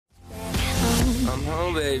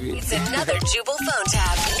home, baby. It's another Jubal phone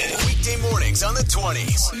tab. Weekday mornings on the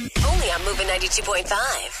 20s. Only on Moving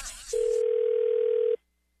 92.5.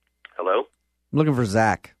 Hello? I'm looking for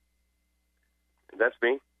Zach. That's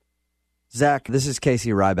me. Zach, this is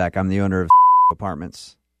Casey Ryback. I'm the owner of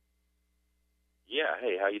Apartments. Yeah,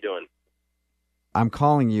 hey, how you doing? I'm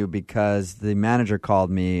calling you because the manager called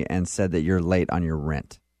me and said that you're late on your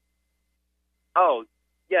rent. Oh,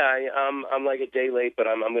 yeah, I'm like a day late, but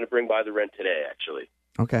I'm going to bring by the rent today, actually.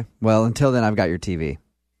 Okay. Well, until then, I've got your TV.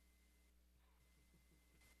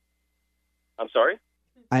 I'm sorry?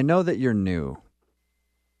 I know that you're new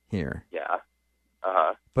here. Yeah.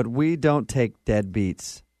 Uh-huh. But we don't take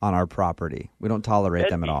deadbeats on our property. We don't tolerate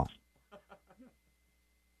them at all.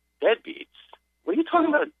 Deadbeats? What are you talking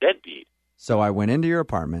about, a deadbeat? So I went into your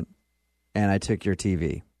apartment, and I took your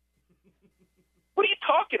TV. What are you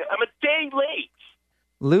talking about? I'm a day late.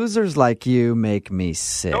 Losers like you make me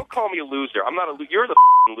sick. Don't call me a loser. I'm not a loser. You're the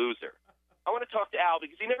loser. I want to talk to Al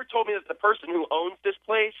because he never told me that the person who owns this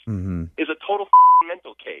place is a total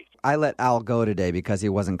mental case. I let Al go today because he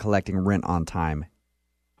wasn't collecting rent on time.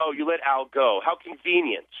 Oh, you let Al go. How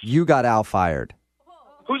convenient. You got Al fired.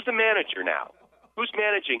 Who's the manager now? Who's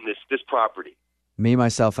managing this property? Me,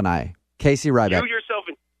 myself, and I. Casey Ryback. You yourself.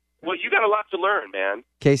 Well, you got a lot to learn, man.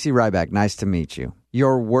 Casey Ryback, nice to meet you.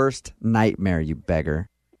 Your worst nightmare, you beggar.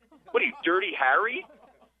 What are you, Dirty Harry?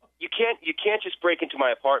 You can't just break into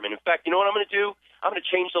my apartment. In fact, you know what I'm going to do? I'm going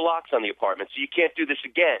to change the locks on the apartment so you can't do this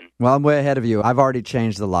again. Well, I'm way ahead of you. I've already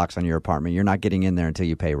changed the locks on your apartment. You're not getting in there until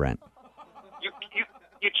you pay rent.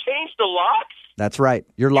 You changed the locks? That's right.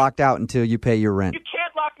 You're locked out until you pay your rent. You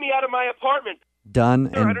can't lock me out of my apartment. Done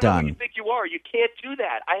and Sir, I don't know done. who you think you are. You can't do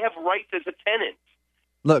that. I have rights as a tenant.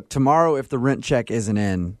 Look, tomorrow, if the rent check isn't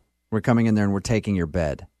in, we're coming in there and we're taking your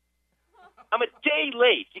bed. I'm a day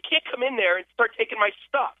late. You can't come in there and start taking my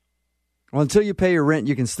stuff. Well, until you pay your rent,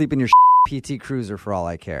 you can sleep in your PT Cruiser for all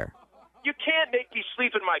I care. You can't make me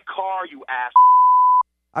sleep in my car, you ass.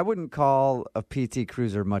 I wouldn't call a PT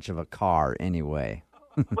Cruiser much of a car anyway.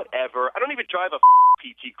 Whatever. I don't even drive a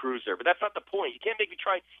PT Cruiser, but that's not the point. You can't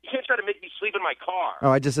try to make me sleep in my car.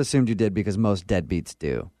 Oh, I just assumed you did because most deadbeats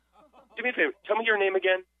do. Do me a favor. Tell me your name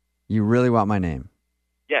again. You really want my name?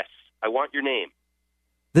 Yes, I want your name.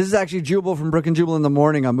 This is actually Jubal from Brook and Jubal in the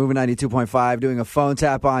Morning on Moving 92.5 doing a phone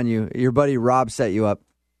tap on you. Your buddy Rob set you up.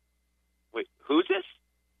 Wait, who's this?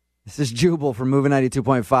 This is Jubal from Moving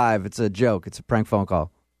 92.5. It's a joke. It's a prank phone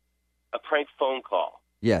call. A prank phone call?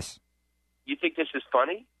 Yes. You think this is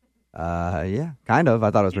funny? Yeah, kind of.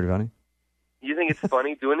 I thought it was pretty funny. You think it's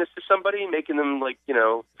funny doing this to somebody, making them,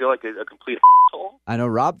 feel like a complete asshole? I know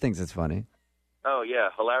Rob thinks it's funny. Oh, yeah,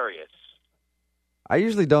 hilarious. I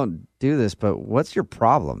usually don't do this, but what's your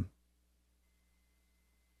problem?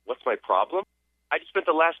 What's my problem? I just spent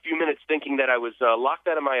the last few minutes thinking that I was locked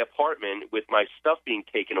out of my apartment with my stuff being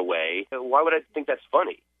taken away. Why would I think that's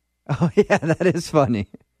funny? Oh, yeah, that is funny.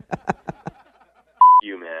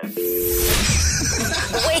 You, man.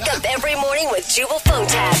 Wake up every morning with Jubal phone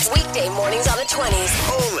tabs. Weekday mornings on the 20s.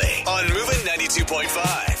 Only on Moving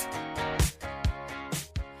 92.5.